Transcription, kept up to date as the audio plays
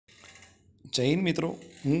જય હિન્દ મિત્રો,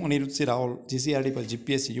 હું અનિરુદ્ધસિંહ રાવલ GCRT પર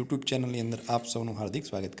GPSC યુટ્યુબ ચેનલની અંદર આપ સૌનું હાર્દિક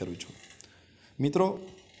સ્વાગત કરું છું. મિત્રો,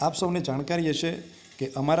 આપ સૌને જાણકારી હશે કે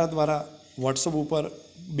અમારા દ્વારા વોટ્સઅપ ઉપર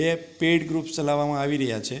 2 પેઇડ ગ્રુપ્સ ચલાવવામાં આવી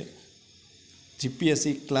રહ્યા છે GPSC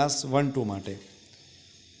ક્લાસ 1-2 માટે.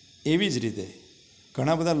 એવી જ રીતે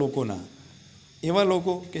ઘણા બધા લોકોના એવા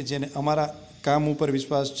લોકો કે જેને અમારા કામ ઉપર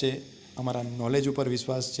વિશ્વાસ છે, અમારા નોલેજ ઉપર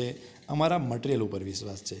વિશ્વાસ છે, અમારા મટીરિયલ ઉપર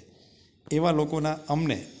વિશ્વાસ છે, એવા લોકોના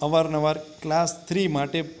અમને અવારનવાર ક્લાસ 3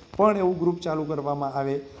 માટે પણ એવું ગ્રુપ ચાલુ કરવામાં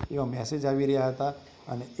આવે એવા મેસેજ આવી રહ્યા હતા.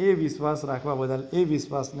 અને એ વિશ્વાસ રાખવા બદલ, એ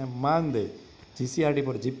વિશ્વાસને માન દે GCRT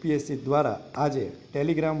પર GPSC દ્વારા આજે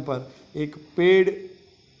ટેલિગ્રામ પર એક પેડ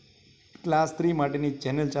ક્લાસ 3 માટેની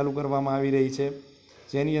ચેનલ ચાલુ કરવામાં આવી રહી છે,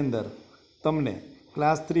 જેની અંદર તમને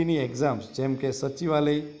ક્લાસ 3ની એક્ઝામ્સ જેમ કે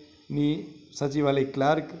સચિવાલય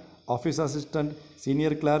clerk, office assistant,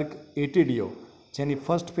 senior clerk, ATDO જેની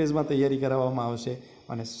ફર્સ્ટ ફેઝમાં તૈયારી કરાવવામાં આવશે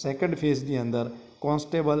અને સેકન્ડ ફેઝની અંદર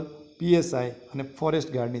કોન્સ્ટેબલ, PSI અને ફોરેસ્ટ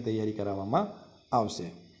ગાર્ડની તૈયારી કરાવવામાં આવશે.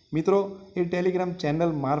 મિત્રો, એ ટેલિગ્રામ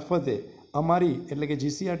ચેનલ મારફતે અમારી એટલે કે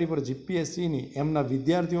GCRT પર GPSCની એમના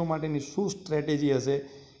વિદ્યાર્થીઓ માટેની શું સ્ટ્રેટેજી હશે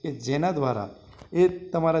કે જેના દ્વારા એ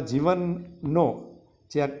તમારા જીવનનો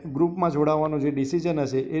જે આ ગ્રુપમાં જોડાવાનો જે ડિસિઝન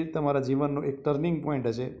હશે એ તમારા જીવનનો એક ટર્નિંગ પોઈન્ટ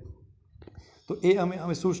હશે. તો એ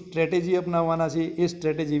અમે શું સ્ટ્રેટેજી અપનાવવાના છીએ એ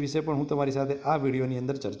સ્ટ્રેટેજી વિશે પણ હું તમારી સાથે આ વિડીયોની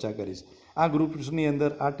અંદર ચર્ચા કરીશ. આ ગ્રુપ્સની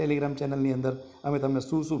અંદર, આ ટેલિગ્રામ ચેનલની અંદર અમે તમને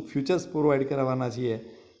શું ફ્યુચર્સ પ્રોવાઈડ કરવાના છીએ,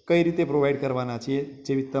 કઈ રીતે પ્રોવાઈડ કરવાના છીએ,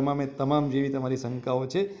 જેવી તમામ જેવી તમારી શંકાઓ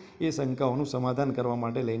છે એ શંકાઓનું સમાધાન કરવા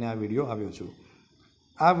માટે લઈને આ વિડીયો આવ્યો છું.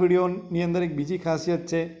 આ વિડીયોની અંદર એક બીજી ખાસિયત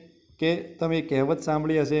છે કે તમે કહેવત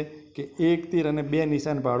સાંભળી હશે કે 1 તીર અને 2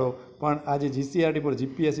 નિશાન પાડો, પણ આજે GCRT પર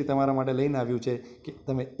GPSC તમારા માટે લઈને આવ્યું છે કે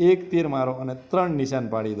તમે 1 તીર મારો અને 3 નિશાન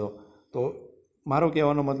પાડી દો. તો મારો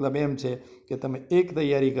કહેવાનો મતલબ એમ છે કે તમે એક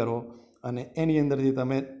તૈયારી કરો અને એની અંદરથી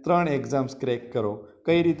તમે 3 એક્ઝામ્સ ક્રેક કરો.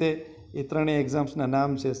 કઈ રીતે? એ 3 એક્ઝામ્સના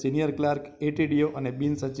નામ છે સિનિયર ક્લાર્ક, ATDO અને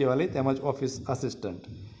બિન સચિવાલય તેમજ ઓફિસ આસિસ્ટન્ટ.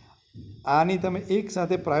 આની તમે એક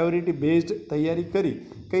સાથે પ્રાયોરિટી બેઝડ તૈયારી કરી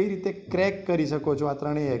કઈ રીતે ક્રેક કરી શકો છો આ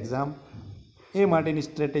 3 એક્ઝામ, એ માટેની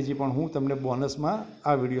સ્ટ્રેટેજી પણ હું તમને બોનસમાં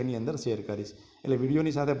આ વિડીયોની અંદર શેર કરીશ. એટલે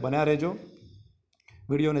વિડીયોની સાથે બન્યા રહેજો.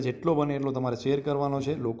 વિડીયોને જેટલો બને એટલો તમારે શેર કરવાનો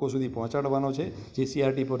છે, લોકો સુધી પહોંચાડવાનો છે.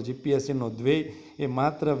 GCRT પર GPSCનો ધ્યેય એ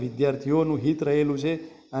માત્ર વિદ્યાર્થીઓનું હિત રહેલું છે.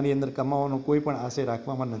 આની અંદર કમાવાનો કોઈ પણ આશય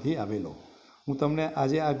રાખવામાં નથી આવેલો. હું તમને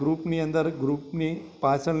આજે આ ગ્રુપની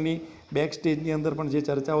પાછળની બેક સ્ટેજની અંદર પણ જે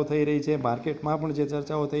ચર્ચાઓ થઈ રહી છે, માર્કેટમાં પણ જે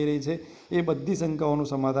ચર્ચાઓ થઈ રહી છે, એ બધી શંકાઓનું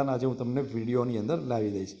સમાધાન આજે હું તમને વિડીયોની અંદર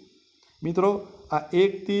લાવી દઈશ. મિત્રો, આ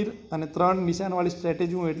 1 તીર અને 3 નિશાનવાળી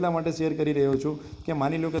સ્ટ્રેટેજી હું એટલા માટે શેર કરી રહ્યો છું કે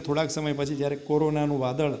માની લો કે થોડાક સમય પછી જ્યારે કોરોનાનું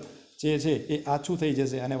વાદળ જે છે એ આછું થઈ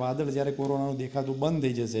જશે અને વાદળ જ્યારે કોરોનાનું દેખાતું બંધ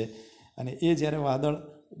થઈ જશે અને એ જ્યારે વાદળ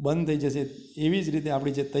બંધ થઈ જશે, એવી જ રીતે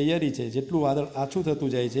આપણી જે તૈયારી છે, જેટલું વાદળ આછું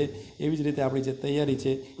થતું જાય છે એવી જ રીતે આપણી જે તૈયારી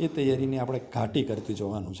છે એ તૈયારીને આપણે ઘાટી કરતી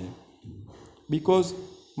જોવાનું છે. બિકોઝ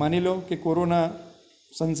માની લો કે કોરોના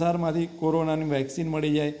સંસારમાંથી કોરોનાની વેક્સિન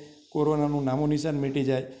મળી જાય, કોરોનાનું નામો નિશાન મીટી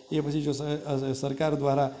જાય, એ પછી જો સરકાર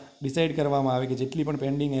દ્વારા ડિસાઇડ કરવામાં આવે કે જેટલી પણ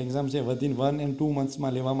પેન્ડિંગ એક્ઝામ છે વિધિન 1 and 2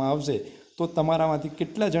 મંથ્સમાં લેવામાં આવશે, તો તમારામાંથી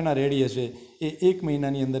કેટલા જણા રેડી હશે એ 1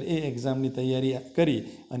 મહિનાની અંદર એ એક્ઝામની તૈયારી કરી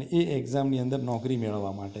અને એ એક્ઝામની અંદર નોકરી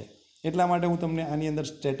મેળવવા માટે. એટલા માટે હું તમને આની અંદર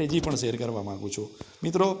સ્ટ્રેટેજી પણ શેર કરવા માગું છું.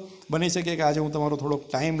 મિત્રો, બની શકે કે આજે હું તમારો થોડોક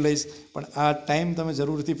ટાઈમ લઈશ, પણ આ ટાઈમ તમે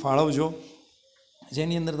જરૂરથી ફાળવજો,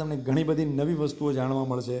 જેની અંદર તમને ઘણી બધી નવી વસ્તુઓ જાણવા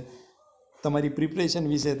મળશે. તમારી પ્રિપરેશન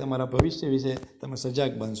વિશે, તમારા ભવિષ્ય વિશે તમે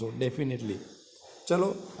સજાગ બનશો ડેફિનેટલી. ચલો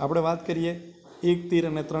આપણે વાત કરીએ 1 તીર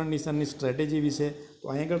અને 3 નિશાનની સ્ટ્રેટેજી વિશે. તો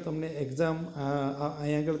અહીં આગળ તમને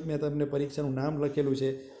અહીં આગળ મેં તમને પરીક્ષાનું નામ લખેલું છે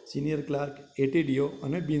સિનિયર ક્લાર્ક, ATDO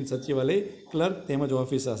અને બિન સચિવાલય ક્લર્ક તેમજ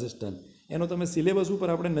ઓફિસ આસિસ્ટન્ટ. એનો તમે સિલેબસ ઉપર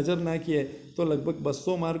આપણે નજર નાખીએ તો લગભગ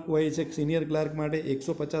 200 માર્ક હોય છે સિનિયર ક્લાર્ક માટે,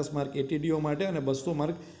 150 માર્ક ATDO માટે અને 200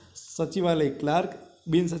 માર્ક સચિવાલય ક્લાર્ક,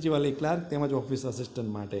 બિન સચિવાલય ક્લાર્ક તેમજ ઓફિસ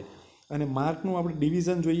આસિસ્ટન્ટ માટે. અને માર્કનું આપણે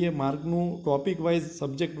ડિવિઝન જોઈએ, માર્કનું ટોપિક વાઇઝ,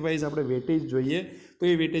 સબ્જેક્ટ વાઇઝ આપણે વેટેજ જોઈએ, તો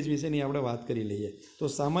એ વેટેજ વિશેની આપણે વાત કરી લઈએ. તો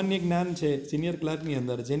સામાન્ય જ્ઞાન છે સિનિયર ક્લાર્કની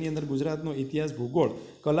અંદર, જેની અંદર ગુજરાતનો ઇતિહાસ, ભૂગોળ,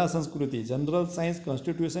 કલા સંસ્કૃતિ, general science,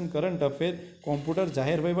 constitution, current affair, computer,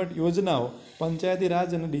 જાહેર વહીવટ, યોજનાઓ, પંચાયતી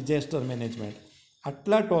રાજ અને ડિઝાસ્ટર મેનેજમેન્ટ.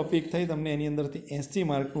 આટલા ટોપિક થઈ તમને એની અંદરથી 80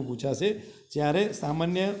 માર્કનું પૂછાશે. જ્યારે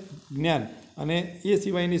સામાન્ય જ્ઞાન અને એ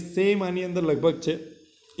સિવાયની સેમ આની અંદર લગભગ છે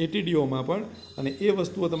ATDOમાં પણ, અને એ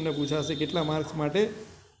વસ્તુઓ તમને પૂછાશે કેટલા માર્ક્સ માટે?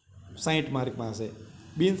 60 માર્કમાં હશે.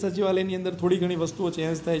 બિન સચિવાલયની અંદર થોડી ઘણી વસ્તુઓ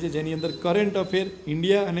ચેન્જ થાય છે, જેની અંદર કરંટ અફેર,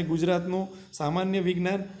 ઇન્ડિયા અને ગુજરાતનું, સામાન્ય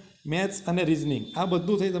વિજ્ઞાન, મેથ્સ અને રિઝનિંગ, આ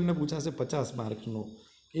બધું થઈ તમને પૂછાશે 50 માર્ક્સનું.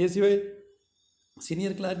 એ સિવાય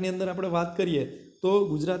સિનિયર ક્લાર્કની અંદર આપણે વાત કરીએ તો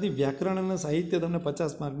ગુજરાતી વ્યાકરણ અને સાહિત્ય તમને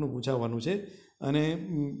 50 માર્કનું પૂછાવાનું છે અને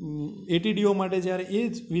ATDO માટે જ્યારે એ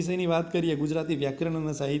જ વિષયની વાત કરીએ ગુજરાતી વ્યાકરણ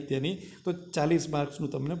અને સાહિત્યની તો 40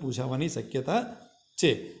 માર્ક્સનું તમને પૂછાવાની શક્યતા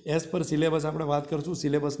છે. એઝ પર સિલેબસ આપણે વાત કરશું.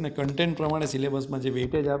 સિલેબસને કન્ટેન્ટ પ્રમાણે સિલેબસમાં જે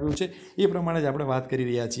વેઇટેજ આપ્યું છે એ પ્રમાણે જ આપણે વાત કરી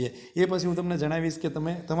રહ્યા છીએ. એ પછી હું તમને જણાવીશ કે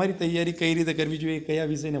તમે તમારી તૈયારી કઈ રીતે કરવી જોઈએ, કયા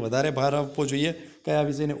વિષયને વધારે ભાર આપવો જોઈએ, કયા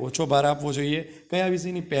વિષયને ઓછો ભાર આપવો જોઈએ, કયા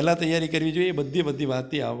વિષયની પહેલાં તૈયારી કરવી જોઈએ, એ બધી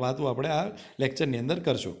વાતો આપણે આ લેક્ચરની અંદર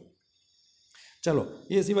કરશું. ચલો,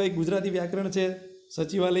 એ સિવાય ગુજરાતી વ્યાકરણ છે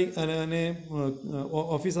સચિવાલય અને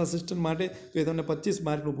ઓફિસ આસિસ્ટન્ટ માટે તો એ તમને 25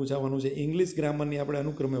 માર્કનું પૂછાવાનું છે. ઇંગ્લિશ ગ્રામરની આપણે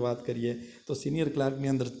અનુક્રમે વાત કરીએ તો સિનિયર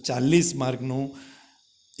ક્લાર્કની અંદર 40 માર્કનું,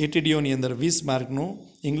 ATDOની અંદર 20 માર્કનું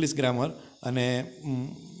ઇંગ્લિશ ગ્રામર અને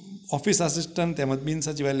ઓફિસ આસિસ્ટન્ટ તેમજ બિન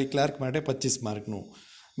સચિવાલય ક્લાર્ક માટે 25 માર્કનું.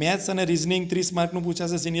 મેથ્સ અને રિઝનિંગ 30 માર્કનું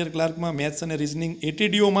પૂછાશે સિનિયર ક્લાર્કમાં. મેથ્સ અને રિઝનિંગ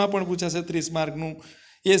ATDOમાં પણ પૂછાશે 30 માર્કનું.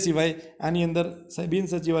 એ સિવાય આની અંદર બિન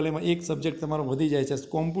સચિવાલયમાં એક સબ્જેક્ટ તમારો વધી જાય છે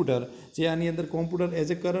કોમ્પ્યુટર, જે આની અંદર કોમ્પ્યુટર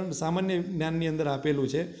એઝ એ કરંટ સામાન્ય જ્ઞાનની અંદર આપેલું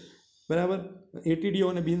છે, બરાબર. ATDO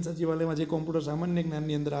અને બિન સચિવાલયમાં જે કોમ્પ્યુટર સામાન્ય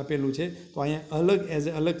જ્ઞાનની અંદર આપેલું છે તો અહીંયા અલગ એઝ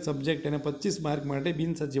એ અલગ સબ્જેક્ટ એને 25 માર્ક માટે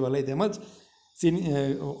બિન સચિવાલય તેમજ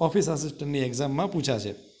ઓફિસ આસિસ્ટન્ટની એક્ઝામમાં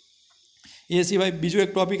પૂછાશે. એ સિવાય બીજો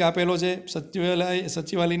એક ટોપિક આપેલો છે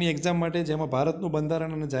સચિવાલયની એક્ઝામ માટે, જેમાં ભારતનું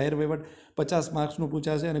બંધારણ અને જાહેર વહીવટ 50 માર્ક્સનું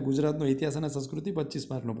પૂછાશે અને ગુજરાતનો ઇતિહાસ અને સંસ્કૃતિ 25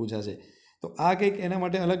 માર્કનું પૂછાશે. તો આ કંઈક એના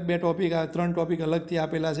માટે અલગ 3 ટોપિક અલગથી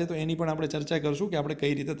આપેલા છે, તો એની પણ આપણે ચર્ચા કરશું કે આપણે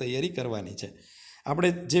કઈ રીતે તૈયારી કરવાની છે. આપણે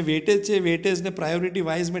જે વેટેજ છે વેટેજને પ્રાયોરિટી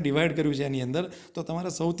વાઇઝ મેં ડિવાઈડ કર્યું છે એની અંદર. તો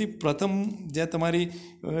તમારે સૌથી પ્રથમ જે તમારી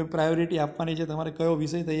પ્રાયોરિટી આપવાની છે, તમારે કયો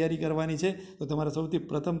વિષય તૈયારી કરવાની છે, તો તમારે સૌથી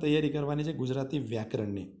પ્રથમ તૈયારી કરવાની છે ગુજરાતી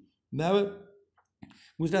વ્યાકરણની, બરાબર.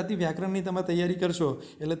 ગુજરાતી વ્યાકરણની તમે તૈયારી કરશો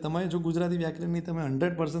એટલે તમે જો ગુજરાતી વ્યાકરણની તમે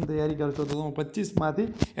 100% તૈયારી કરશો તો તમે 25માંથી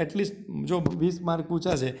એટલીસ્ટ જો 20 માર્ક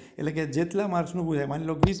પૂછાશે, એટલે કે જેટલા માર્ક્સનું પૂછાય, માની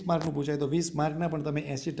લો 20 માર્કનું પૂછાય તો 20 માર્કના પણ તમે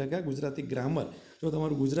 80% ગુજરાતી ગ્રામર, જો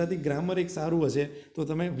તમારું ગુજરાતી ગ્રામર એક સારું હશે તો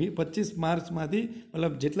તમે 25 માર્ક્સમાંથી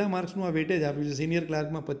મતલબ જેટલા માર્ક્સનું આ વેટેજ આપ્યું છે, સિનિયર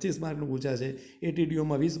ક્લાર્કમાં 25 માર્કનું પૂછાશે,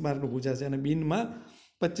 ATDOમાં 20 માર્કનું પૂછાશે અને બીનમાં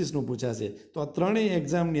 25નું પૂછાશે. તો આ ત્રણેય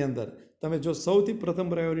એક્ઝામની અંદર તમે જો સૌથી પ્રથમ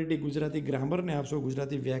પ્રાયોરિટી ગુજરાતી ગ્રામરને આપશો,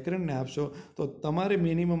 ગુજરાતી વ્યાકરણને આપશો, તો તમારે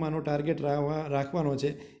મિનિમમ આનો ટાર્ગેટ રાખવાનો છે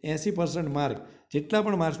 80% માર્ક. જેટલા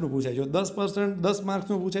પણ માર્ક્સનું પૂછાય, જો 10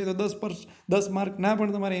 માર્ક્સનું પૂછાય તો 10 માર્કના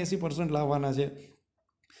પણ તમારે 80% લાવવાના છે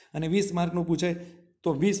અને 20 માર્કનું પૂછાય તો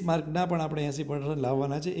 20 માર્કના પણ આપણે 80%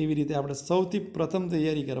 લાવવાના છે. એવી રીતે આપણે સૌથી પ્રથમ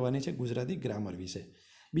તૈયારી કરવાની છે ગુજરાતી ગ્રામર વિશે.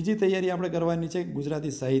 બીજી તૈયારી આપણે કરવાની છે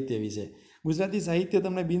ગુજરાતી સાહિત્ય વિશે. ગુજરાતી સાહિત્ય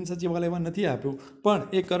તમને બિન સચિવાલયમાં નથી આપ્યું, પણ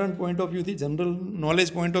એ current point of વ્યૂથી, general knowledge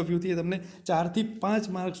point of વ્યૂથી તમને 4 થી 5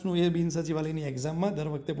 માર્ક્સનું એ બિન સચિવાલયની એક્ઝામમાં દર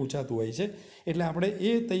વખતે પૂછાતું હોય છે. એટલે આપણે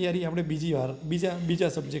એ તૈયારી આપણે બીજા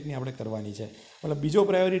સબ્જેક્ટની આપણે કરવાની છે. મતલબ બીજો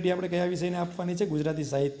પ્રાયોરિટી આપણે કયા વિષયને આપવાની છે? ગુજરાતી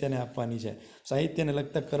સાહિત્યને આપવાની છે. સાહિત્યને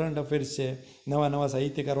લગતા કરંટ અફેર્સ છે, નવા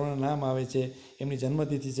સાહિત્યકારોના નામ આવે છે, એમની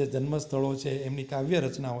જન્મતિથિ છે, જન્મસ્થળો છે, એમની કાવ્ય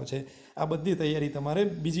રચનાઓ છે, આ બધી તૈયારી તમારે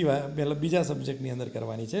બીજા સબ્જેક્ટની અંદર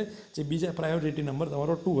કરવાની છે, જે બીજા પ્રાયોરિટી નંબર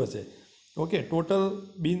તમારો 2 હશે. ઓકે, ટોટલ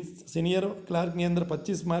બિન સિનિયર ક્લાર્કની અંદર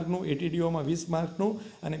 25 માર્કનું, ATDOમાં 20 માર્કનું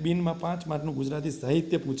અને બિનમાં 5 માર્કનું ગુજરાતી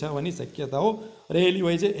સાહિત્ય પૂછાવાની શક્યતાઓ રહેલી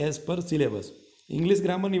હોય છે એઝ પર સિલેબસ. ઇંગ્લિશ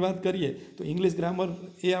ગ્રામરની વાત કરીએ તો ઇંગ્લિશ ગ્રામર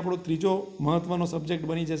એ આપણો ત્રીજો મહત્ત્વનો સબ્જેક્ટ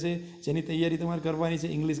બની જશે, જેની તૈયારી તમારે કરવાની છે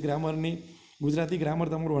ઇંગ્લિશ ગ્રામરની. ગુજરાતી ગ્રામર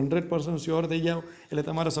તમારું 100% શ્યોર થઈ જાઓ એટલે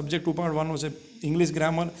તમારો સબ્જેક્ટ ઉપાડવાનો છે ઇંગ્લિશ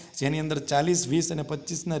ગ્રામર, જેની અંદર 40, 20 અને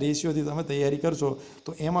 25ના રેશિયોથી તમે તૈયારી કરશો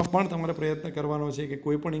તો એમાં પણ તમારે પ્રયત્ન કરવાનો છે કે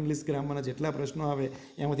કોઈ પણ ઇંગ્લિશ ગ્રામરના જેટલા પ્રશ્નો આવે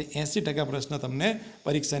એમાંથી 80% પ્રશ્ન તમને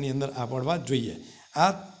પરીક્ષાની અંદર આવડવા જોઈએ.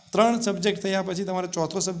 આ 3 સબ્જેક્ટ થયા પછી તમારે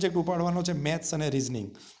ચોથો સબ્જેક્ટ ઉપાડવાનો છે મેથ્સ અને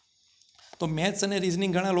રિઝનિંગ. તો મેથ્સ અને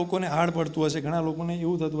રિઝનિંગ ઘણા લોકોને હાર્ડ પડતું હશે, ઘણા લોકોને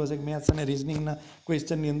એવું થતું હશે કે મેથ્સ અને રિઝનિંગના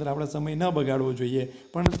ક્વેશ્ચનની અંદર આપણે સમય ન બગાડવો જોઈએ,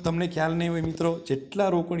 પણ તમને ખ્યાલ નહીં હોય મિત્રો, જેટલા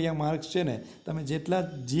રોકડિયા માર્ક્સ છે ને, તમે જેટલા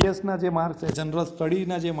GSના જે માર્ક્સ છે, જનરલ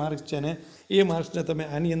સ્ટડીના જે માર્ક્સ છે ને, એ માર્ક્સને તમે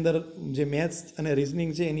આની અંદર જે મેથ્સ અને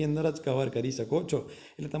રિઝનિંગ છે એની અંદર જ કવર કરી શકો છો.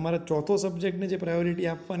 એટલે તમારે ચોથો સબ્જેક્ટને જે પ્રાયોરિટી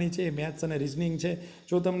આપવાની છે એ મેથ્સ અને રિઝનિંગ છે.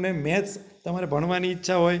 જો તમને મેથ્સ તમારે ભણવાની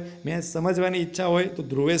ઈચ્છા હોય, મેથ્સ સમજવાની ઈચ્છા હોય તો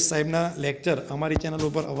ધ્રુવેશ સાહેબના લેક્ચર અમારી ચેનલ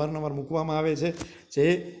ઉપર અવારનવાર મૂકવામાં આવે છે,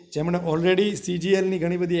 જેમણે ઓલરેડી CGLની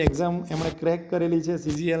ઘણી બધી એક્ઝામ એમણે ક્રેક કરેલી છે.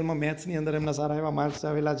 CGLમાં મેથ્સની અંદર એમના સારા એવા માર્ક્સ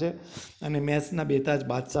આવેલા છે અને મેથ્સના બેતાજ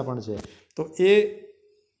બાદશાહ પણ છે. તો એ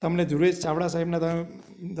તમને ધ્રુવેશ ચાવડા સાહેબના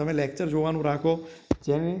તમે લેક્ચર જોવાનું રાખો,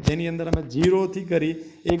 જેની અંદર અમે 0થી કરી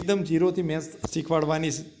એકદમ 0થી મેથ્સ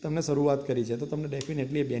શીખવાડવાની તમને શરૂઆત કરી છે. તો તમને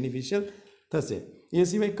ડેફિનેટલી બેનિફિશિયલ થશે. એ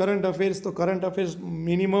સિવાય કરંટ અફેર્સ, તો કરંટ અફેર્સ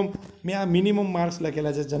મેં આ મિનિમમ માર્ક્સ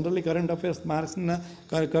લખેલા છે. જનરલી કરંટ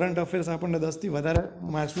અફેર્સ આપણને 10થી વધારે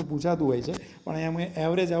માર્ક્સનું પૂછાતું હોય છે, પણ અહીંયા મેં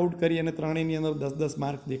એવરેજ આઉટ કરી અને ત્રણેયની અંદર 10-10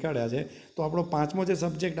 માર્ક્સ દેખાડ્યા છે. તો આપણો 5મો જે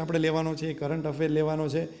સબ્જેક્ટ આપણે લેવાનો છે એ કરંટ અફેર લેવાનો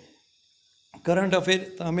છે. કરંટ અફેર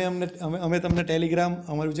અમે તમને ટેલિગ્રામ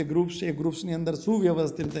અમારું જે ગ્રુપ્સ છે એ ગ્રુપ્સની અંદર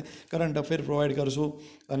સુવ્યવસ્થિત રીતે કરંટ અફેર પ્રોવાઈડ કરશું,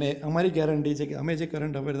 અને અમારી ગેરંટી છે કે અમે જે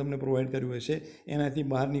કરંટ અફેર તમને પ્રોવાઈડ કર્યું હશે એનાથી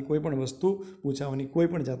બહારની કોઈ પણ વસ્તુ પૂછાવાની કોઈ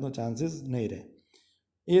પણ જાતનો ચાન્સીસ નહીં રહે.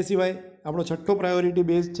 એ સિવાય આપણો 6થો પ્રાયોરિટી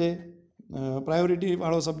બેઝ છે,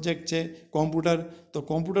 પ્રાયોરિટીવાળો સબ્જેક્ટ છે કોમ્પ્યુટર. તો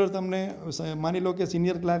કોમ્પ્યુટર તમને માની લો કે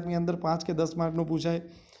સિનિયર ક્લાર્કની અંદર 5 કે 10 માર્કનું પૂછાય,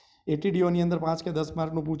 ATDOની અંદર 5 કે 10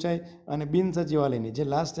 માર્કનું પૂછાય, અને બિન સચિવાલયની જે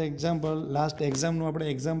લાસ્ટ એક્ઝામનું આપણે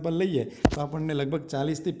એક્ઝામ્પલ લઈએ તો આપણને લગભગ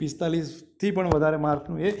 40થી 45થી પણ વધારે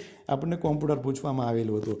માર્કનું એ આપણને કોમ્પ્યુટર પૂછવામાં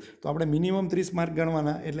આવેલું હતું. તો આપણે મિનિમમ 30 માર્ક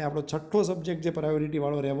ગણવાના, એટલે આપણો 6થો સબ્જેક્ટ જે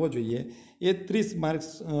પ્રાયોરિટીવાળો રહેવો જોઈએ એ 30 માર્ક્સ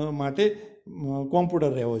માટે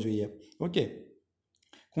કોમ્પ્યુટર રહેવો જોઈએ. ઓકે,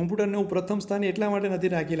 કોમ્પ્યુટરને હું પ્રથમ સ્થાને એટલા માટે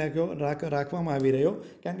નથી રાખવામાં આવી રહ્યો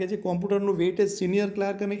કારણ કે જે કોમ્પ્યુટરનું વેટેજ સિનિયર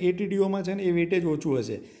ક્લાર્ક અને ATDOમાં છે ને એ વેટેજ ઓછું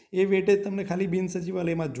હશે. એ વેટેજ તમને ખાલી બિન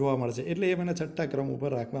સચિવાલયમાં જ જોવા મળશે, એટલે એ મને 6થા ક્રમ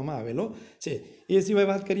ઉપર રાખવામાં આવેલો છે. એ સિવાય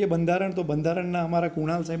વાત કરીએ બંધારણ, તો બંધારણના અમારા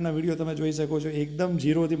કુણાલ સાહેબના વિડીયો તમે જોઈ શકો છો. એકદમ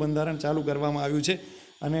ઝીરોથી બંધારણ ચાલુ કરવામાં આવ્યું છે,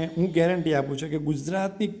 અને હું ગેરંટી આપું છું કે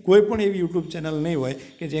ગુજરાતની કોઈ પણ એવી યુટ્યુબ ચેનલ નહીં હોય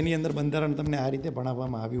કે જેની અંદર બંધારણ તમને આ રીતે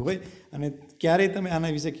ભણાવવામાં આવ્યું હોય, અને ક્યારેય તમે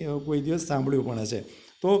આના વિશે કોઈ દિવસ સાંભળ્યું પણ હશે.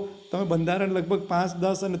 તો તમે બંધારણ લગભગ 5,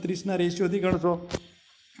 10 અને 30ના રેશિયોથી ગણશો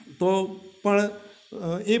તો પણ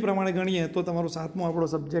એ પ્રમાણે ગણીએ તો તમારો 7મો આપણો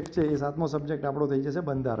સબ્જેક્ટ છે એ 7મો સબ્જેક્ટ આપણો થઈ જશે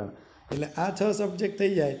બંધારણ. એટલે આ 6 સબ્જેક્ટ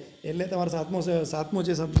થઈ જાય એટલે તમારો 7મો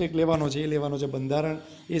જે સબ્જેક્ટ લેવાનો છે એ લેવાનો છે બંધારણ.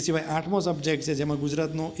 એ સિવાય 8મો સબ્જેક્ટ છે જેમાં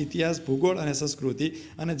ગુજરાતનો ઇતિહાસ, ભૂગોળ અને સંસ્કૃતિ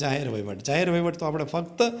અને જાહેર વહીવટ. જાહેર વહીવટ તો આપણે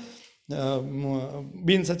ફક્ત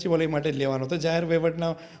બિન સચિવાલય માટે જ લેવાનો હતો. જાહેર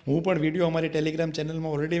વહીવટના હું પણ વિડીયો અમારી ટેલિગ્રામ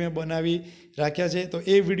ચેનલમાં ઓલરેડી મેં બનાવી રાખ્યા છે. તો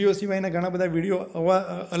એ વિડીયો સિવાયના ઘણા બધા વિડીયો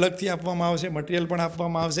અલગથી આપવામાં આવશે, મટીરિયલ પણ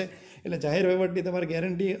આપવામાં આવશે. એટલે જાહેર વહીવટની તમારી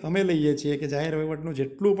ગેરંટી અમે લઈએ છીએ કે જાહેર વહીવટનું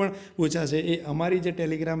જેટલું પણ પૂછાશે એ અમારી જે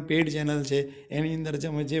ટેલિગ્રામ પેડ ચેનલ છે એની અંદર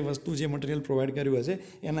અમે જે મટીરિયલ પ્રોવાઈડ કર્યું હશે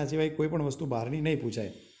એના સિવાય કોઈ પણ વસ્તુ બહારની નહીં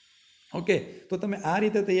પૂછાય. ઓકે, તો તમે આ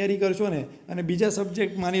રીતે તૈયારી કરશો ને, અને બીજા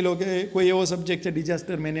સબ્જેક્ટ માની લો કે કોઈ એવો સબ્જેક્ટ છે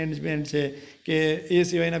ડિઝાસ્ટર મેનેજમેન્ટ છે કે એ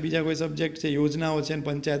સિવાયના બીજા કોઈ સબ્જેક્ટ છે, યોજનાઓ છે ને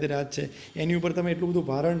પંચાયતી રાજ છે, એની ઉપર તમે એટલું બધું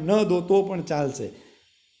ભારણ ન દો તો પણ ચાલશે.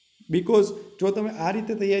 બિકોઝ જો તમે આ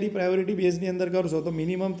રીતે તૈયારી પ્રાયોરિટી બેઝની અંદર કરશો તો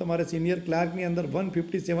મિનિમમ તમારે સિનિયર ક્લાર્કની અંદર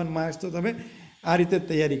 157 માર્ક્સ તો તમે આ રીતે જ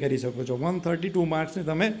તૈયારી કરી શકો છો. 132 માર્ક્સની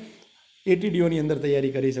તમે ATDOની અંદર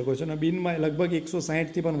તૈયારી કરી શકો છો, અને બિનમાં લગભગ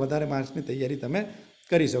 160થી પણ વધારે માર્ક્સની તૈયારી તમે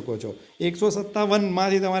કરી શકો છો.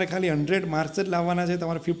 157માંથી તમારે ખાલી 100 માર્ક્સ જ લાવવાના છે.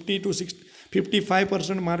 તમારે 50 to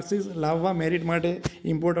 55% માર્ક્સ લાવવા મેરિટ માટે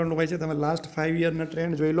ઇમ્પોર્ટન્ટ હોય છે. તમે લાસ્ટ 5 યરના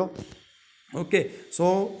ટ્રેન્ડ જોઈ લો. ઓકે,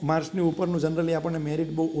 100 માર્ક્સની ઉપરનું જનરલી આપણને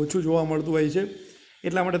મેરિટ બહુ ઓછું જોવા મળતું હોય છે.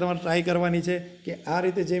 એટલા માટે તમારે ટ્રાય કરવાની છે કે આ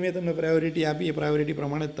રીતે જે મેં તમને પ્રાયોરિટી આપી એ પ્રાયોરિટી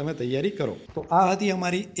પ્રમાણે તમે તૈયારી કરો. તો આ હતી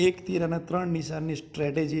અમારી 1 તીર અને 3 નિશાનની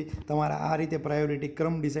સ્ટ્રેટેજી. તમારે આ રીતે પ્રાયોરિટી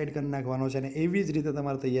ક્રમ ડિસાઇડ કરી નાખવાનો છે, અને એવી જ રીતે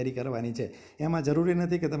તમારે તૈયારી કરવાની છે. એમાં જરૂરી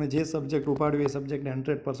નથી કે તમે જે સબ્જેક્ટ ઉપાડ્યો એ સબ્જેક્ટને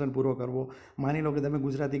 100% પૂરો કરવો. માની લો કે તમે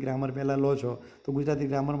ગુજરાતી ગ્રામર પહેલાં લો છો તો ગુજરાતી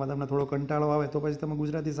ગ્રામરમાં તમને થોડો કંટાળો આવે તો પછી તમે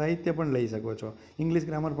ગુજરાતી સાહિત્ય પણ લઈ શકો છો, ઇંગ્લિશ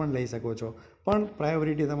ગ્રામર પણ લઈ શકો છો, પણ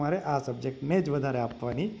પ્રાયોરિટી તમારે આ સબ્જેક્ટને જ વધારે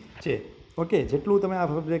આપવાની છે. ઓકે, જેટલું તમે આ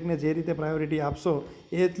સબ્જેક્ટને જે રીતે પ્રાયોરિટી આપશો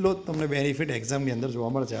એટલો જ તમને બેનિફિટ એક્ઝામની અંદર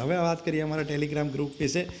જોવા મળશે. હવે વાત કરીએ અમારા ટેલિગ્રામ ગ્રુપ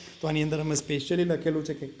વિશે. તો આની અંદર અમે સ્પેશિયલી લખેલું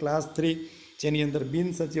છે કે ક્લાસ 3 જેની અંદર બિન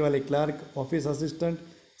સચિવાલય clerk, office assistant,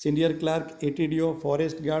 senior clerk, ATDO,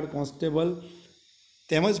 forest guard, constable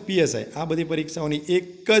તેમજ PSI આ બધી પરીક્ષાઓની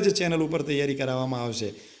એક જ ચેનલ ઉપર તૈયારી કરાવવામાં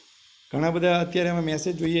આવશે. ઘણા બધા અત્યારે અમે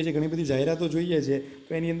મેસેજ જોઈએ છીએ, ઘણી બધી જાહેરાતો જોઈએ છે,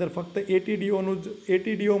 તો એની અંદર ફક્ત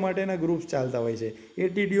ATDO માટેના ગ્રુપ્સ ચાલતા હોય છે,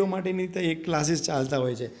 ATDO માટેની એક ક્લાસીસ ચાલતા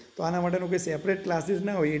હોય છે. તો આના માટેનું કોઈ સેપરેટ ક્લાસીસ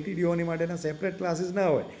ના હોય, ATDOની માટેના સેપરેટ ક્લાસીસ ના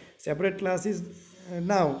હોય. સેપરેટ ક્લાસીસ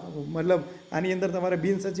ના મતલબ આની અંદર તમારે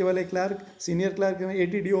બિન સચિવાલય ક્લાર્ક, સિનિયર ક્લાર્ક અને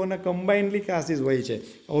ATDOના કમ્બાઇન્ડલી ક્લાસીસ હોય છે,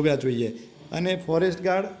 હોવા જોઈએ. અને ફોરેસ્ટ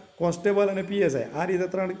ગાર્ડ, કોન્સ્ટેબલ અને PSI આ રીતે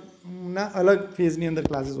 3ના અલગ ફેઝની અંદર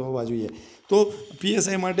ક્લાસીસ હોવા જોઈએ. તો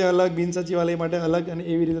PSI માટે અલગ, બિન સચિવાલય માટે અલગ, અને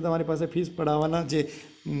એવી રીતે તમારી પાસે ફીસ પડાવવાના જે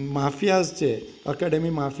માફિયાઝ છે,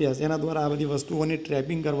 એકેડેમી માફિયાઝ, એના દ્વારા આ બધી વસ્તુઓની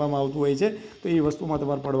ટ્રેપિંગ કરવામાં આવતું હોય છે. તો એ વસ્તુમાં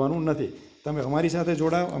તમારે પડવાનું નથી. તમે અમારી સાથે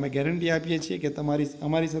જોડાઓ, અમે ગેરંટી આપીએ છીએ કે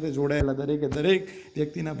અમારી સાથે જોડાયેલા દરેક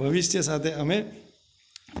વ્યક્તિના ભવિષ્ય સાથે અમે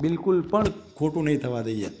બિલકુલ પણ ખોટું નહીં થવા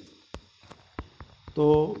દઈએ. તો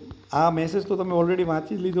આ મેસેજ તો તમે ઓલરેડી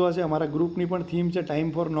વાંચી જ લીધો હશે. અમારા ગ્રુપની પણ થીમ છે ટાઈમ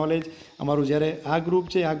ફોર નોલેજ. અમારું જ્યારે આ ગ્રુપ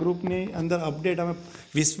છે, આ ગ્રુપની અંદર અપડેટ અમે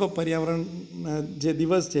વિશ્વ પર્યાવરણ જે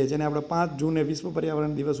દિવસ છે, જેને આપણે 5 જૂને વિશ્વ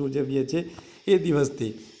પર્યાવરણ દિવસ ઉજવીએ છીએ, એ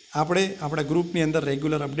દિવસથી આપણે આપણા ગ્રુપની અંદર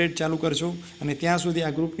રેગ્યુલર અપડેટ ચાલુ કરશું અને ત્યાં સુધી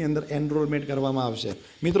આ ગ્રુપની અંદર એનરોલમેન્ટ કરવામાં આવશે.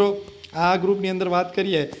 મિત્રો, આ ગ્રુપની અંદર વાત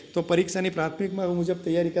કરીએ તો પરીક્ષાની પ્રાથમિક મુજબ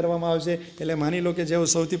તૈયારી કરવામાં આવશે. એટલે માની લો કે જેઓ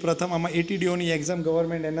સૌથી પ્રથમ આમાં ATDOની એક્ઝામ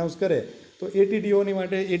ગવર્મેન્ટ એનાઉન્સ કરે તો ATDOની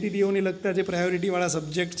માટે ATDOની લગતા જે પ્રાયોરિટીવાળા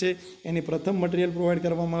સબ્જેક્ટ છે એની પ્રથમ મટીરિયલ પ્રોવાઈડ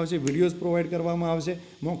કરવામાં આવશે, વિડીયોઝ પ્રોવાઈડ કરવામાં આવશે,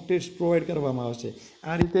 મોક ટેસ્ટ પ્રોવાઈડ કરવામાં આવશે.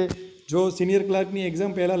 આ રીતે જો સિનિયર ક્લાર્કની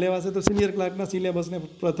એક્ઝામ પહેલાં લેવાશે તો સિનિયર ક્લાર્કના સિલેબસને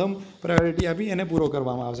પ્રથમ પ્રાયોરિટી આપી એને પૂરો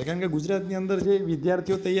કરવામાં આવશે. કારણ કે ગુજરાતની અંદર જે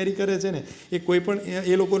વિદ્યાર્થીઓ તૈયારી કરે છે ને, એ કોઈ પણ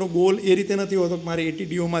એ લોકોનો ગોલ એ રીતે નથી હોતો કે મારે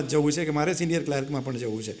ATDOમાં જ જવું છે કે મારે સિનિયર ક્લાર્કમાં પણ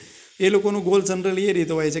જવું છે. એ લોકોનું ગોલ જનરલી એ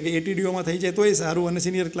રીતે હોય છે કે ATDOમાં થઈ જાય તોય સારું અને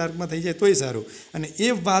સિનિયર ક્લાર્કમાં થઈ જાય તોય સારું. અને એ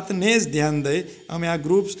વાતને જ ધ્યાન દઈ અમે આ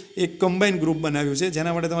ગ્રુપ્સ એક કમ્બાઇન ગ્રુપ બનાવ્યું છે,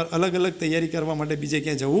 જેના માટે તમારે અલગ અલગ તૈયારી કરવા માટે બીજે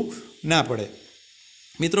ક્યાંય જવું ના પડે.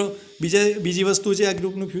 મિત્રો, બીજી વસ્તુ છે આ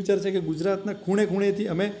ગ્રુપનું ફ્યુચર છે કે ગુજરાતના ખૂણે ખૂણેથી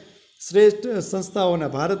અમે શ્રેષ્ઠ સંસ્થાઓના,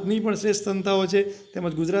 ભારતની પણ શ્રેષ્ઠ સંસ્થાઓ છે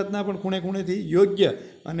તેમજ ગુજરાતના પણ ખૂણે ખૂણેથી યોગ્ય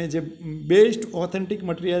અને જે બેસ્ટ ઓથેન્ટિક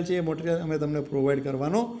મટીરિયલ છે એ મટીરિયલ અમે તમને પ્રોવાઈડ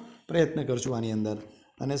કરવાનો પ્રયત્ન કરશું આની અંદર.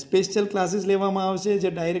 અને સ્પેશિયલ ક્લાસીસ લેવામાં આવશે, જે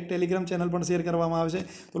ડાયરેક્ટ ટેલિગ્રામ ચેનલ પણ શેર કરવામાં આવશે.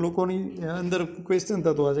 તો લોકોની અંદર ક્વેશ્ચન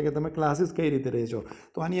થતો હશે કે તમે ક્લાસીસ કઈ રીતે રહેશો.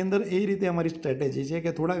 તો આની અંદર એ રીતે અમારી સ્ટ્રેટેજી છે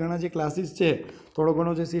કે થોડા ઘણા જે ક્લાસીસ છે, થોડો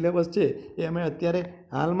ઘણો જે સિલેબસ છે એ અમે અત્યારે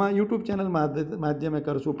હાલમાં યુટ્યુબ ચેનલ માધ્યમે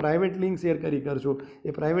કરશું, પ્રાઇવેટ લિંક શેર કરશું.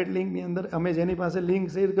 એ પ્રાઇવેટ લિંકની અંદર અમે જેની પાસે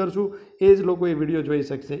લિંક શેર કરશું એ જ લોકો એ વિડીયો જોઈ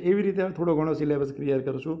શકશે. એવી રીતે થોડો ઘણો સિલેબસ ક્લિયર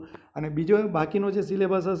કરશું. અને બીજો બાકીનો જે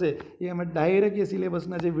સિલેબસ હશે એ અમે ડાયરેક્ટ એ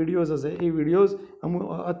સિલેબસના જે વિડીયોઝ હશે એ વિડીયોઝ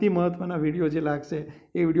અતિ મહત્ત્વના વિડીયો જે લાગશે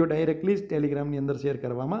એ વિડીયો ડાયરેક્ટલી જ ટેલિગ્રામની અંદર શેર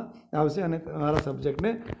કરવામાં આવશે અને તમારા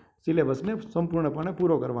સબ્જેક્ટને સિલેબસને સંપૂર્ણપણે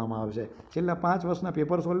પૂરો કરવામાં આવશે. છેલ્લા 5 વર્ષના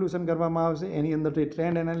પેપર સોલ્યુશન કરવામાં આવશે, એની અંદરથી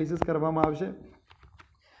ટ્રેન્ડ એનાલિસિસ કરવામાં આવશે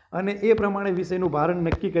અને એ પ્રમાણે વિષયનું ભારણ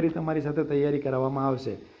નક્કી કરી તમારી સાથે તૈયારી કરાવવામાં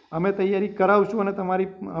આવશે. અમે તૈયારી કરાવશું અને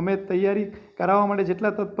અમે તૈયારી કરાવવા માટે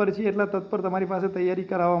જેટલા તત્પર છીએ એટલા તત્પર તમારી પાસે તૈયારી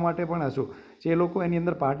કરાવવા માટે પણ હશું. જે લોકો એની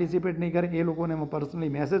અંદર પાર્ટિસિપેટ નહીં કરે એ લોકોને અમે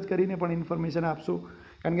પર્સનલી મેસેજ કરીને પણ ઇન્ફોર્મેશન આપશું.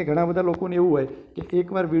 કારણ કે ઘણા બધા લોકોને એવું હોય કે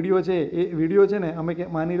એકવાર વિડીયો છે એ વિડીયો છે ને અમે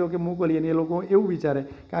માની લો કે મોકલીએ અને એ લોકો એવું વિચારે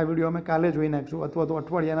કે આ વિડીયો અમે કાલે જોઈ નાખશું અથવા તો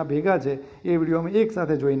અઠવાડિયાના ભેગા છે એ વિડીયો અમે એક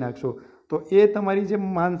સાથે જોઈ નાખશું. તો એ તમારી જે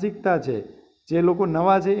માનસિકતા છે, જે લોકો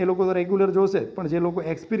નવા છે એ લોકો તો રેગ્યુલર જોશે, પણ જે લોકો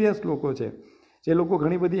એક્સપિરિયન્સ લોકો છે, જે લોકો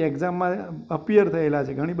ઘણી બધી એક્ઝામમાં અપિયર થયેલા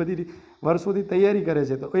છે, ઘણી બધી વર્ષોથી તૈયારી કરે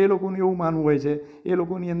છે, તો એ લોકોનું એવું માનવું હોય છે, એ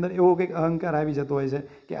લોકોની અંદર એવો કંઈક અહંકાર આવી જતો હોય છે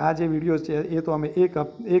કે આ જે વિડીયોઝ છે એ તો અમે એક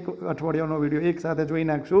અઠવાડિયાનો વિડીયો એક સાથે જોઈ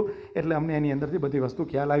નાખશું એટલે અમને એની અંદરથી બધી વસ્તુ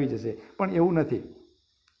ખ્યાલ આવી જશે. પણ એવું નથી.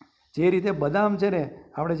 જે રીતે બદામ છે ને,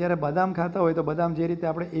 આપણે જ્યારે બદામ ખાતા હોય તો બદામ જે રીતે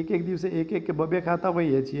આપણે એક દિવસે એક કે 2 ખાતા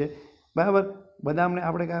હોઈએ છીએ, બરાબર. બદામને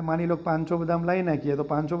આપણે માની લો 500 બદામ લઈ નાખીએ તો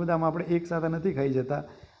 500 બદામ આપણે એક સાથે નથી ખાઈ જતા.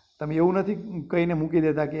 તમે એવું નથી કહીને મૂકી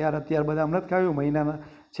દેતા કે યાર અત્યારે બદામ નથી ખાવ્યું, મહિનાના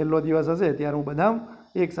છેલ્લો દિવસ હશે ત્યારે હું બદામ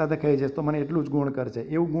એક સાથે ખાઈ જઈશ તો મને એટલું જ ગુણ કરશે.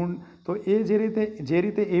 એવું ગુણ તો એ જે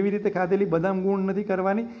રીતે એવી રીતે ખાધેલી બદામ ગુણ નથી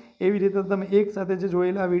કરવાની, એવી રીતે તમે એક સાથે જે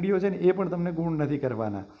જોયેલા વિડીયો છે ને એ પણ તમને ગુણ નથી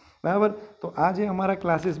કરવાના, બરાબર. તો આ જે અમારા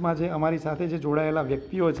ક્લાસીસમાં છે, અમારી સાથે જે જોડાયેલા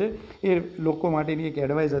વ્યક્તિઓ છે એ લોકો માટેની એક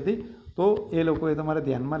એડવાઇસ હતી, તો એ લોકોએ તમારે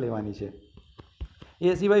ધ્યાનમાં લેવાની છે.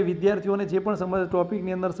 એ સિવાય વિદ્યાર્થીઓને જે પણ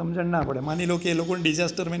ટોપિકની અંદર સમજણ ના પડે, માની લો કે એ લોકોને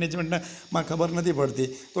ડિઝાસ્ટર મેનેજમેન્ટમાં ખબર નથી પડતી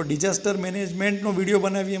તો ડિઝાસ્ટર મેનેજમેન્ટનો વિડીયો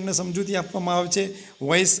બનાવી એમને સમજૂતી આપવામાં આવશે,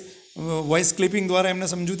 વોઇસ ક્લિપિંગ દ્વારા એમને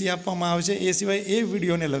સમજૂતી આપવામાં આવશે. એ સિવાય એ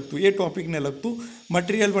વિડીયોને લગતું, એ ટોપિકને લગતું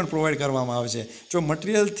મટીરિયલ પણ પ્રોવાઈડ કરવામાં આવશે. જો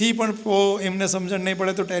મટીરિયલથી પણ એમને સમજણ નહીં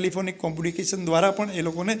પડે તો ટેલિફોનિક કોમ્યુનિકેશન દ્વારા પણ એ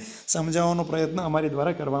લોકોને સમજાવવાનો પ્રયત્ન અમારી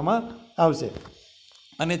દ્વારા કરવામાં આવશે.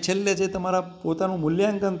 અને છેલ્લે જે તમારા પોતાનું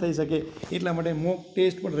મૂલ્યાંકન થઈ શકે એટલા માટે મોક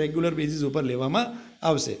ટેસ્ટ પણ રેગ્યુલર બેઝિસ ઉપર લેવામાં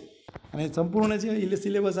આવશે. અને સંપૂર્ણ જે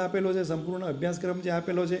સિલેબસ આપેલો છે, સંપૂર્ણ અભ્યાસક્રમ જે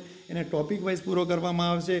આપેલો છે એને ટોપિક વાઇઝ પૂરો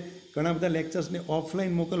કરવામાં આવશે. ઘણા બધા લેક્ચર્સને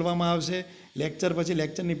ઓફલાઈન મોકલવામાં આવશે. લેક્ચર પછી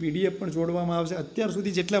લેક્ચરની PDF પણ જોડવામાં આવશે. અત્યાર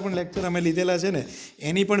સુધી જેટલા પણ લેક્ચર અમે લીધેલા છે ને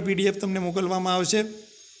એની પણ PDF તમને મોકલવામાં આવશે.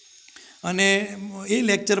 અને એ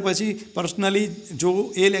લેક્ચર પછી પર્સનલી જો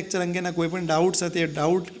એ લેક્ચર અંગેના કોઈ પણ ડાઉટ્સ હશે એ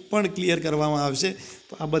ડાઉટ પણ ક્લિયર કરવામાં આવશે.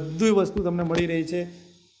 તો આ બધી વસ્તુ તમને મળી રહી છે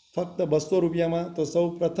ફક્ત 200 રૂપિયામાં. તો સૌ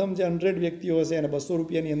પ્રથમ જે 100 વ્યક્તિઓ હશે એને 200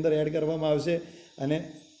 રૂપિયાની અંદર એડ કરવામાં આવશે. અને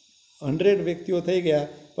 100 વ્યક્તિઓ થઈ ગયા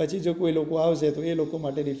પછી જો કોઈ લોકો આવશે તો એ લોકો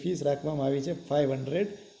માટેની ફીસ રાખવામાં આવી છે 500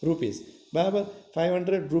 રૂપીસ, બરાબર.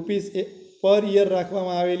 500 રૂપીસ એ પર યર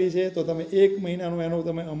રાખવામાં આવેલી છે. તો તમે 1 મહિનાનું એનું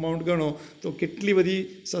તમે અમાઉન્ટ ગણો તો કેટલી બધી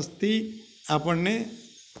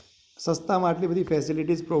સસ્તામાં આટલી બધી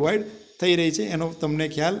ફેસિલિટીઝ પ્રોવાઈડ થઈ રહી છે એનો તમને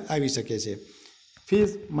ખ્યાલ આવી શકે છે.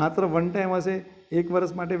 ફીસ માત્ર વન ટાઈમ હશે, 1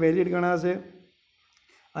 વર્ષ માટે વેલિડ ગણાશે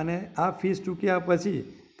અને આ ફીસ ચૂક્યા પછી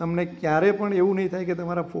તમને ક્યારે પણ એવું નહીં થાય કે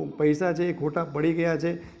તમારા પૈસા છે એ ખોટા પડી ગયા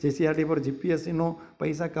છે. GCRT પર GPSCનો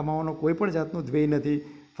પૈસા કમાવાનો કોઈ પણ જાતનું ધ્યેય નથી.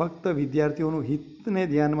 ફક્ત વિદ્યાર્થીઓનું હિતને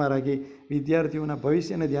ધ્યાનમાં રાખી, વિદ્યાર્થીઓના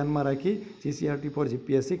ભવિષ્યને ધ્યાનમાં રાખી GCRT પર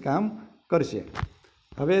GPSC કામ કરશે.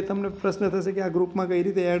 હવે તમને પ્રશ્ન થશે કે આ ગ્રુપમાં કઈ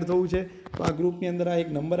રીતે એડ થવું છે. તો આ ગ્રુપની અંદર આ એક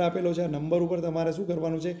નંબર આપેલો છે. આ નંબર ઉપર તમારે શું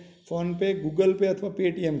કરવાનું છે, ફોનપે, ગૂગલ પે અથવા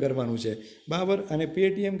પેટીએમ કરવાનું છે, બરાબર. અને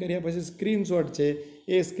પેટીએમ કર્યા પછી સ્ક્રીનશોટ છે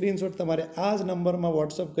એ સ્ક્રીનશોટ તમારે આ જ નંબરમાં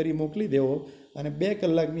વોટ્સઅપ કરી મોકલી દેવો અને 2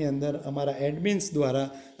 કલાકની અંદર અમારા એડમિન્સ દ્વારા,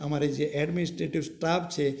 અમારે જે એડમિનિસ્ટ્રેટિવ સ્ટાફ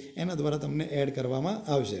છે એના દ્વારા તમને એડ કરવામાં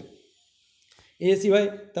આવશે. એ સિવાય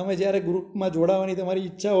તમે જ્યારે ગ્રુપમાં જોડાવાની તમારી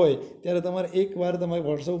ઈચ્છા હોય ત્યારે તમારે એકવાર તમારે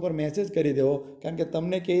વોટ્સઅપ ઉપર મેસેજ કરી દેવો, કારણ કે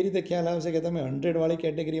તમને કેવી રીતે ખ્યાલ આવશે કે તમે 100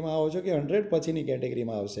 કેટેગરીમાં આવો છો કે 100 પછીની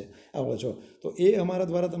કેટેગરીમાં આવો છો. તો એ અમારા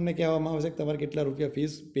દ્વારા તમને કહેવામાં આવશે કે તમારે કેટલા રૂપિયા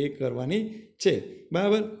ફીસ પે કરવાની છે,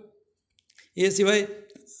 બરાબર. એ સિવાય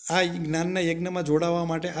આ જ્ઞાનના યજ્ઞમાં જોડાવા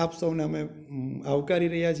માટે આપ સૌને અમે આવકારી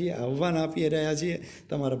રહ્યા છીએ, આહ્વાન આપી રહ્યા છીએ.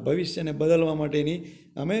 તમારા ભવિષ્યને બદલવા માટેની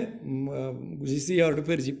અમે GCRT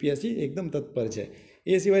પર GPSC એકદમ તત્પર છે.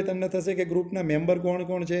 એ સિવાય તમને થશે કે ગ્રુપના મેમ્બર કોણ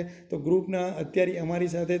કોણ છે. તો ગ્રુપના અત્યારે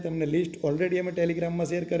અમારી સાથે તમને લિસ્ટ ઓલરેડી અમે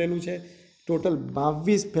ટેલિગ્રામમાં શેર કરેલું છે. ટોટલ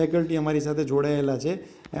 22 ફેકલ્ટી અમારી સાથે જોડાયેલા છે.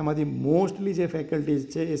 એમાંથી મોસ્ટલી જે ફેકલ્ટીઝ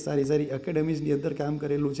છે એ સારી એકેડેમીઝની અંદર કામ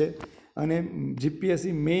કરેલું છે અને GPSC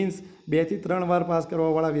મેઇન્સ 2 થી 3 વાર પાસ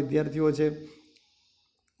કરવાવાળા વિદ્યાર્થીઓ છે,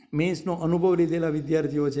 મેઇન્સનો અનુભવ લીધેલા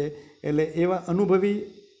વિદ્યાર્થીઓ છે. એટલે એવા અનુભવી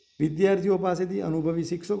વિદ્યાર્થીઓ પાસેથી, અનુભવી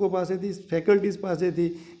શિક્ષકો પાસેથી, ફેકલ્ટીઝ પાસેથી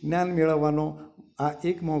જ્ઞાન મેળવવાનો આ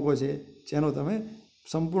એક મોકો છે જેનો તમે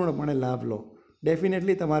સંપૂર્ણપણે લાભ લો.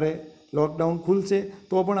 ડેફિનેટલી તમારે લોકડાઉન ખુલશે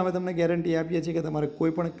તો પણ અમે તમને ગેરંટી આપીએ છીએ કે તમારે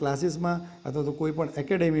કોઈ પણ ક્લાસીસમાં અથવા તો કોઈ પણ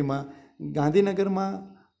એકેડેમીમાં ગાંધીનગરમાં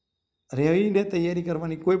રહીને તૈયારી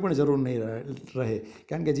કરવાની કોઈ પણ જરૂર નહીં રહે,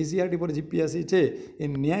 કારણ કે GCRT પર GPSC છે એ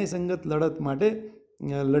ન્યાયસંગત લડત માટે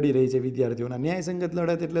લડી રહી છે વિદ્યાર્થીઓના. ન્યાયસંગત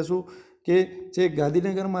લડત એટલે શું કે જે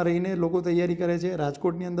ગાંધીનગરમાં રહીને લોકો તૈયારી કરે છે,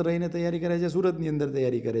 રાજકોટની અંદર રહીને તૈયારી કરે છે, સુરતની અંદર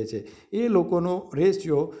તૈયારી કરે છે, એ લોકોનો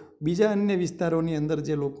રેશિયો બીજા અન્ય વિસ્તારોની અંદર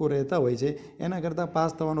જે લોકો રહેતા હોય છે એના કરતાં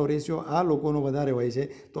પાસ થવાનો રેશિયો આ લોકોનો વધારે હોય છે.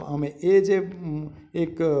 તો અમે એ જે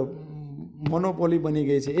એક મોનોપોલી બની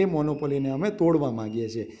ગઈ છે એ મોનોપોલીને અમે તોડવા માગીએ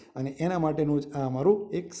છીએ અને એના માટેનું જ આ અમારું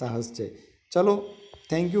એક સાહસ છે. ચલો,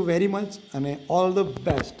 થેન્ક યુ વેરી મચ અને ઓલ ધ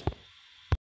બેસ્ટ.